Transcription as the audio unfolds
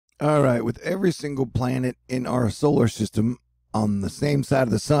All right, with every single planet in our solar system on the same side of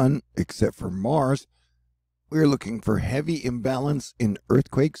the sun, except for Mars, we're looking for heavy imbalance in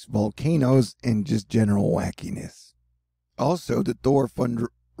earthquakes, volcanoes, and just general wackiness. Also, the Thor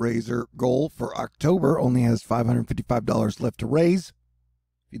fundraiser goal for October only has $555 left to raise.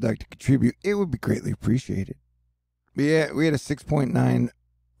 If you'd like to contribute, it would be greatly appreciated. But yeah, we had a 6.9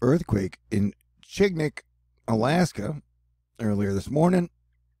 earthquake in Chignik, Alaska, earlier this morning.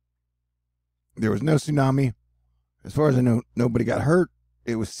 There was no tsunami. As far as I know, nobody got hurt.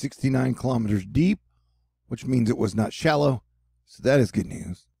 It was 69 kilometers deep, which means it was not shallow, so that is good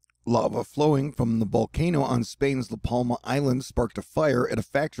news. Lava flowing from the volcano on Spain's La Palma Island sparked a fire at a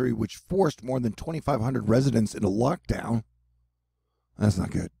factory which forced more than 2,500 residents into lockdown. That's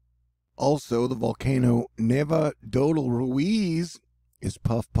not good. Also, the volcano Neva Dodal Ruiz is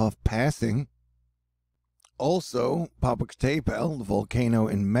puff passing. Also, Popocatépetl, the volcano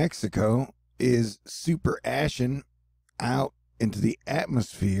in Mexico, is super ashen out into the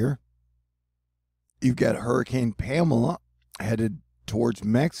atmosphere. You've got Hurricane Pamela headed towards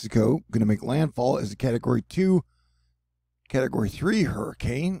Mexico, going to make landfall as a Category 2, Category 3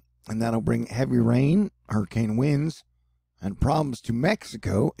 hurricane, and that'll bring heavy rain, hurricane winds, and problems to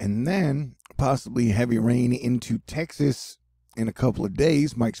Mexico, and then possibly heavy rain into Texas in a couple of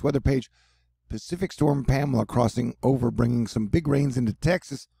days. Mike's weather page, Pacific Storm Pamela crossing over, bringing some big rains into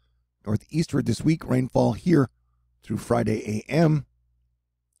Texas. Northeastward this week, rainfall here through Friday a.m.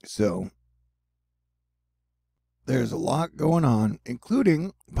 So there's a lot going on,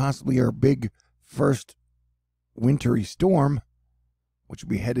 including possibly our big first wintry storm, which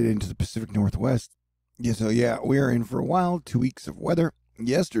will be headed into the Pacific Northwest. Yeah, so yeah, we are in for a while, 2 weeks of weather.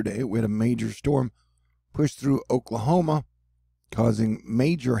 Yesterday, we had a major storm push through Oklahoma, causing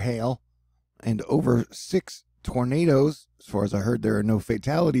major hail and over 6 tornadoes. As far as I heard, there are no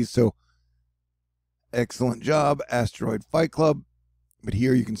fatalities, so excellent job, Asteroid Fight Club. But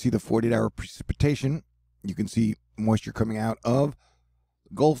here you can see the 48-hour precipitation. You can see moisture coming out of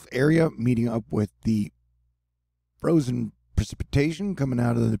the Gulf area, meeting up with the frozen precipitation coming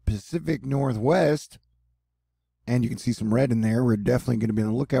out of the Pacific Northwest. And you can see some red in there. We're definitely going to be on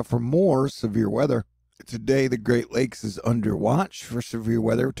the lookout for more severe weather. Today, the Great Lakes is under watch for severe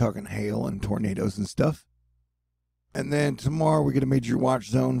weather. We're talking hail and tornadoes and stuff. And then tomorrow, we get a major watch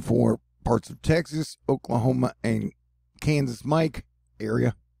zone for parts of Texas, Oklahoma, and Kansas. Mike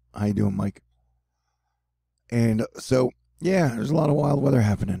area. How you doing, Mike? And so, yeah, there's a lot of wild weather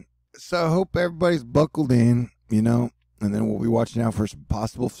happening. So I hope everybody's buckled in, and then we'll be watching out for some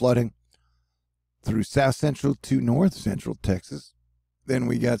possible flooding through south central to north central Texas. Then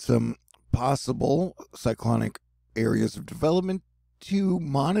we got some possible cyclonic areas of development to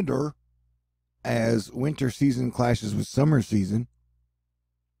monitor as winter season clashes with summer season.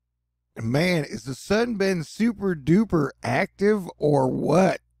 Man, is the sun been super duper active or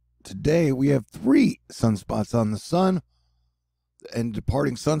what? Today we have 3 sunspots on the sun, and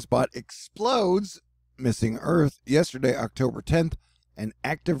departing sunspot explodes, missing Earth. Yesterday, October 10th, an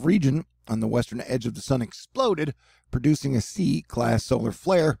active region on the western edge of the sun exploded, producing a C-class solar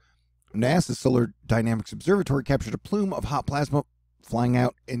flare. NASA's Solar Dynamics Observatory captured a plume of hot plasma flying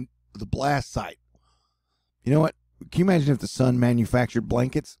out in the blast site. You know what? Can you imagine if the sun manufactured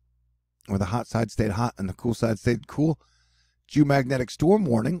blankets where the hot side stayed hot and the cool side stayed cool? Geomagnetic storm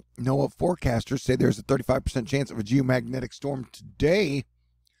warning. NOAA forecasters say there's a 35% chance of a geomagnetic storm today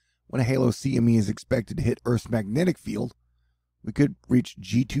when a halo CME is expected to hit Earth's magnetic field. We could reach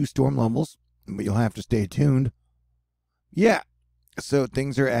G2 storm levels, but you'll have to stay tuned. Yeah, so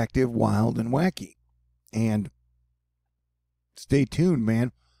things are active, wild, and wacky. And stay tuned,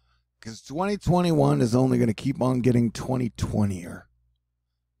 man, because 2021 is only going to keep on getting 2020er.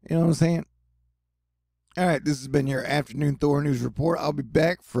 You know what I'm saying? All right, this has been your afternoon Thor News Report. I'll be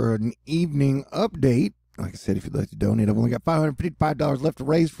back for an evening update. Like I said, if you'd like to donate, I've only got $555 left to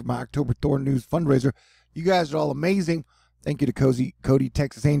raise for my October Thor News fundraiser. You guys are all amazing. Thank you to Cody,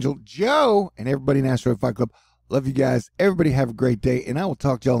 Texas Angel, Joe, and everybody in Asteroid Fight Club. Love you guys. Everybody have a great day, and I will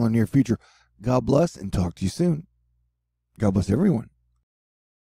talk to y'all in the near future. God bless, and talk to you soon. God bless everyone.